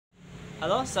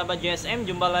Halo sahabat GSM,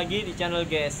 jumpa lagi di channel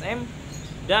GSM.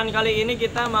 Dan kali ini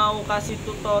kita mau kasih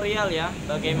tutorial ya,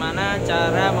 bagaimana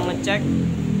cara mengecek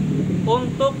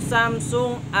untuk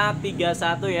Samsung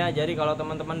A31 ya. Jadi kalau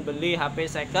teman-teman beli HP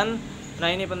second, nah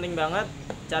ini penting banget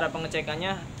cara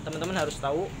pengecekannya, teman-teman harus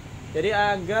tahu. Jadi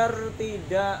agar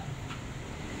tidak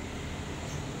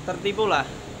tertipu lah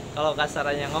kalau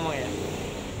kasarannya ngomong ya.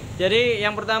 Jadi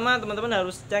yang pertama teman-teman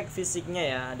harus cek fisiknya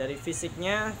ya. Dari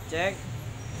fisiknya cek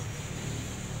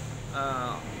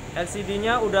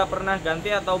LCD-nya udah pernah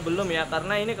ganti atau belum ya,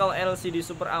 karena ini kalau LCD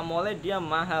Super AMOLED dia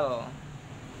mahal.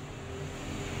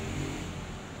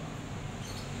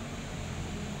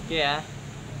 Oke ya.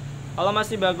 Kalau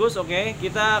masih bagus, oke,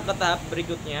 kita ke tahap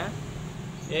berikutnya,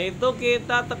 yaitu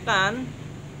kita tekan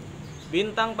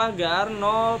bintang pagar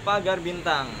 0 pagar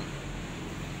bintang.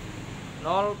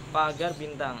 0 pagar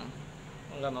bintang.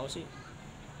 Enggak mau sih.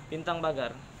 Bintang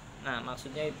pagar. Nah,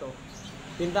 maksudnya itu.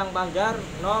 Bintang pagar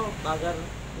 0 pagar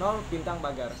 0 bintang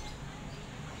pagar.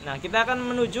 Nah, kita akan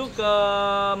menuju ke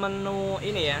menu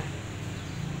ini ya.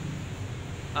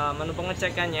 Menu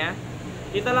pengecekannya.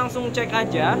 Kita langsung cek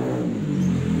aja.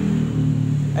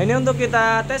 Ini untuk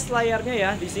kita tes layarnya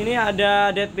ya. Di sini ada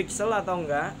dead pixel atau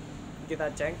enggak? Kita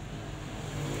cek.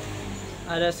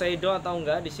 Ada shadow atau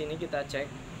enggak? Di sini kita cek.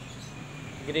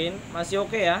 Green masih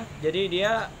oke ya. Jadi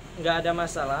dia enggak ada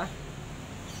masalah.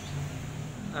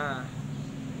 Nah,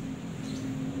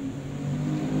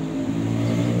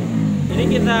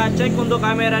 ini kita cek untuk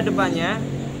kamera depannya.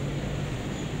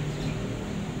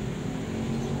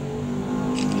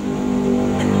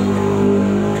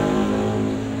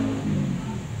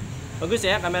 Bagus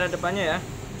ya kamera depannya ya.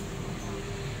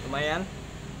 Lumayan.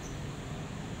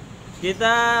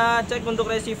 Kita cek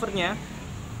untuk receivernya.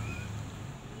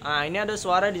 Nah, ini ada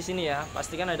suara di sini ya.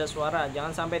 Pastikan ada suara,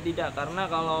 jangan sampai tidak, karena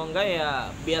kalau enggak ya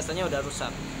biasanya udah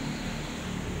rusak.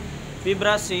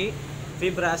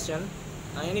 Vibration.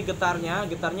 Nah, ini getarnya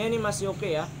ini masih oke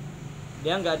ya.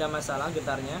 Dia nggak ada masalah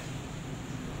getarnya.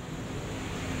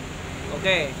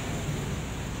 Oke.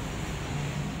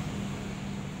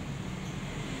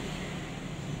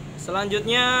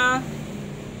 Selanjutnya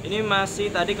ini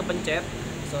masih tadi kepencet,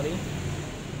 sorry.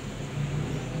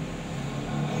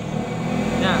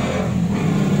 Nah,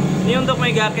 ini untuk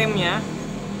mega cam-nya.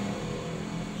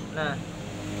 Nah,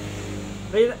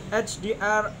 rear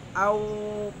HDR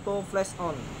auto flash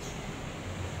on.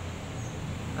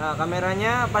 Nah,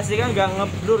 kameranya pastikan nggak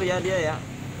ngeblur ya dia ya,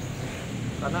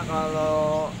 karena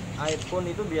kalau iPhone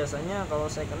itu biasanya kalau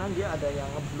second-hand dia ada yang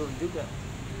ngeblur juga.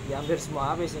 Ya hampir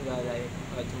semua HP sih,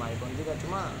 nggak cuma iPhone juga,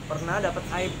 cuma pernah dapat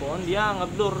iPhone dia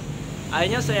ngeblur,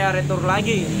 akhirnya saya retur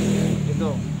lagi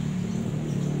gitu,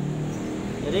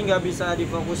 jadi nggak bisa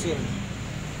difokusin.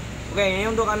 Oke, ini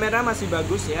untuk kamera masih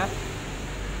bagus ya,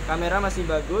 kamera masih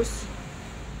bagus.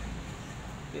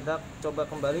 Kita coba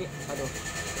kembali. Aduh,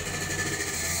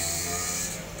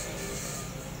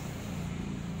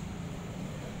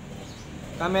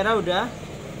 kamera udah.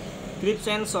 Grip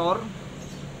sensor.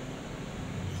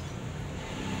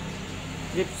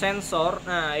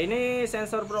 Nah, ini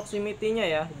sensor proximity-nya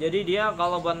ya. Jadi dia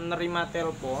kalau buat nerima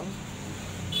telepon,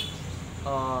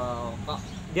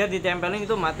 dia ditempelin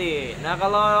itu mati. Nah,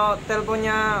 kalau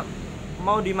teleponnya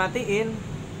mau dimatiin,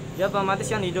 dia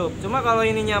otomatis kan hidup. Cuma kalau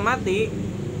ininya mati,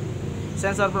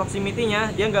 sensor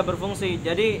proximity-nya dia nggak berfungsi.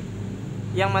 Jadi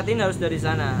yang matiin harus dari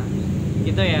sana.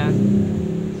 Gitu ya.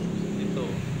 Itu.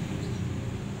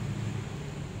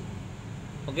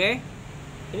 Oke.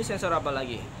 Ini sensor apa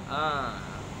lagi?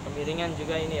 Kemiringan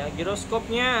juga ini ya.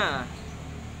 Giroskopnya.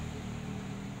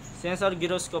 Sensor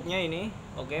giroskopnya ini,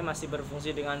 oke, masih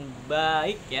berfungsi dengan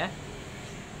baik ya.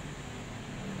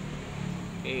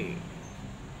 Oke.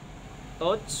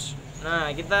 Touch.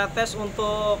 Nah, kita tes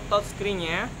untuk touch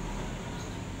screen-nya.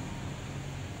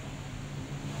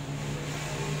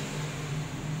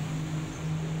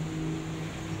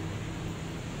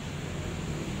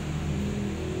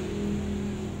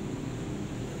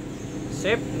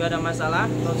 Sip, nggak ada masalah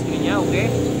touchscreen-nya, oke.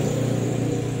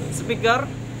 Speaker.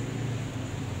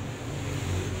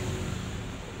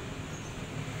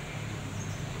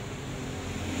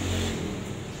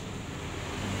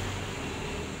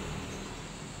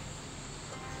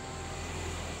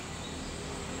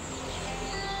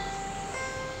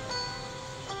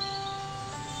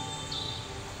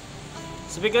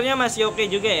 Speakernya masih oke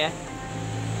juga ya.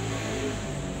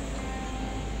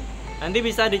 Nanti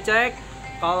bisa dicek.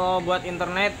 Kalau buat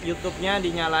internet, YouTube-nya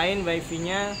dinyalain,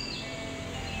 wifi-nya.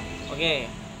 Oke,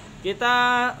 kita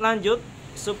lanjut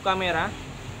sub kamera,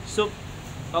 sub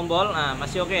tombol. Nah,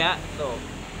 masih oke ya. Tuh,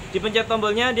 dipencet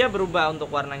tombolnya dia berubah untuk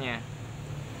warnanya.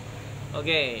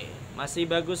 Oke, masih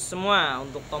bagus semua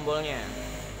untuk tombolnya.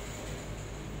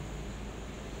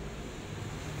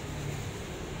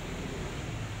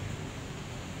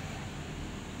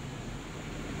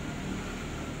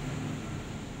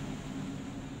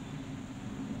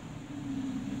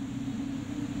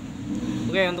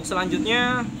 Oke, untuk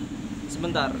selanjutnya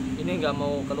sebentar, ini nggak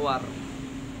mau keluar.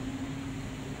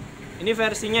 Ini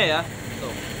versinya ya,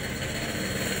 tuh.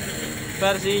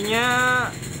 Versinya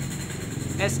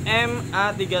SM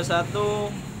A31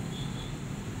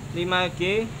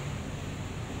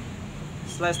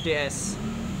 5G/DS.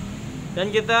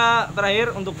 Dan kita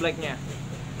terakhir untuk blacknya.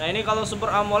 Nah, ini kalau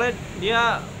Super AMOLED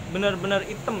dia benar-benar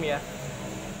hitam ya.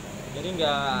 Jadi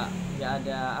nggak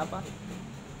ada apa?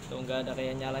 Tuh, nggak ada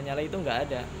kayak nyala-nyala, itu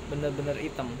nggak ada, bener-bener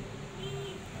hitam.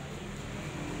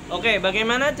 Oke,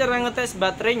 bagaimana cara ngetes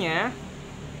baterainya?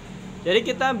 Jadi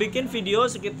kita bikin video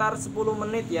sekitar 10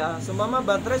 menit ya. Seumpama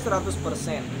baterai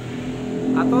 100%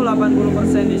 atau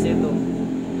 80% di situ.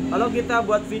 Kalau kita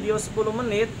buat video 10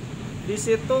 menit, di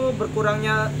situ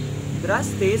berkurangnya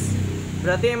drastis,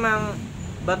 berarti emang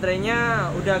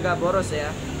baterainya udah agak boros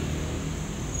ya.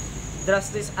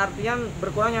 Drastis artian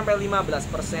berkurang sampai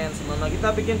 15%. Semana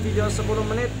kita bikin video 10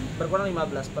 menit berkurang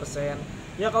 15%.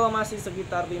 Ya kalau masih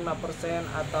sekitar 5%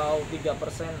 atau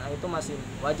 3%, nah itu masih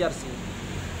wajar sih.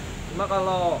 Cuma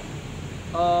kalau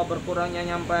berkurangnya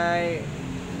nyampai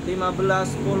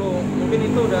 15, 10, mungkin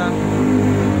itu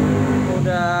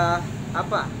udah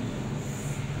apa?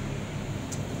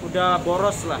 Udah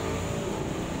boros lah.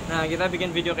 Nah, kita bikin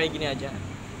video kayak gini aja.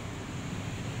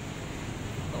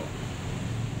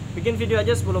 Bikin video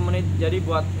aja 10 menit, jadi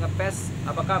buat ngetes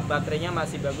apakah baterainya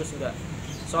masih bagus enggak.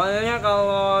 Soalnya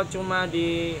kalau cuma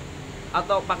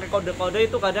atau pakai kode-kode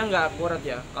itu kadang nggak akurat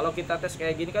ya. Kalau kita tes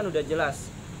kayak gini kan udah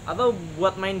jelas. Atau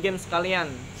buat main game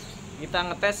sekalian, kita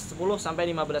ngetes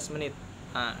 10-15 menit.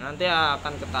 Nah, nanti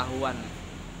akan ketahuan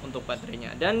untuk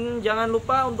baterainya. Dan jangan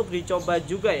lupa untuk dicoba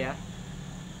juga ya.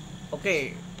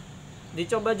 Oke,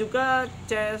 dicoba juga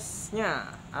casenya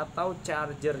atau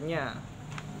chargernya.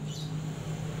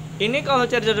 Ini kalau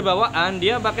charger bawaan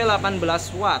dia pakai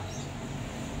 18 watt.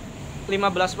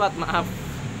 15 watt, maaf.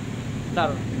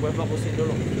 Bentar, gue fokusin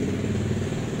dulu.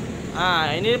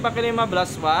 Nah, ini pakai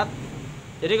 15 watt.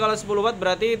 Jadi kalau 10 watt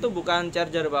berarti itu bukan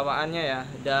charger bawaannya ya.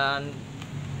 Dan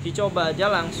dicoba aja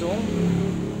langsung.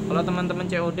 Kalau teman-teman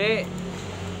COD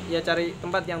ya cari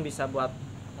tempat yang bisa buat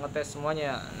ngetes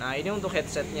semuanya. Nah, ini untuk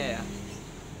headsetnya ya.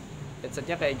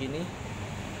 Headsetnya kayak gini.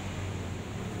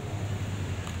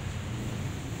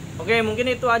 Oke, mungkin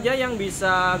itu aja yang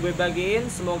bisa gue bagiin.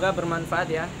 Semoga bermanfaat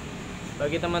ya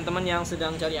bagi teman-teman yang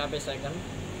sedang cari HP second.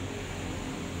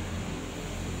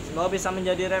 Semoga bisa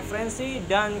menjadi referensi.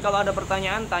 Dan kalau ada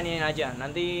pertanyaan, tanyain aja,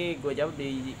 nanti gue jawab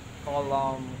di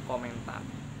kolom komentar.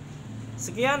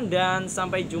 Sekian dan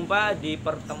sampai jumpa di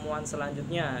pertemuan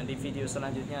selanjutnya, di video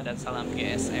selanjutnya, dan salam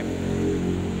GSM.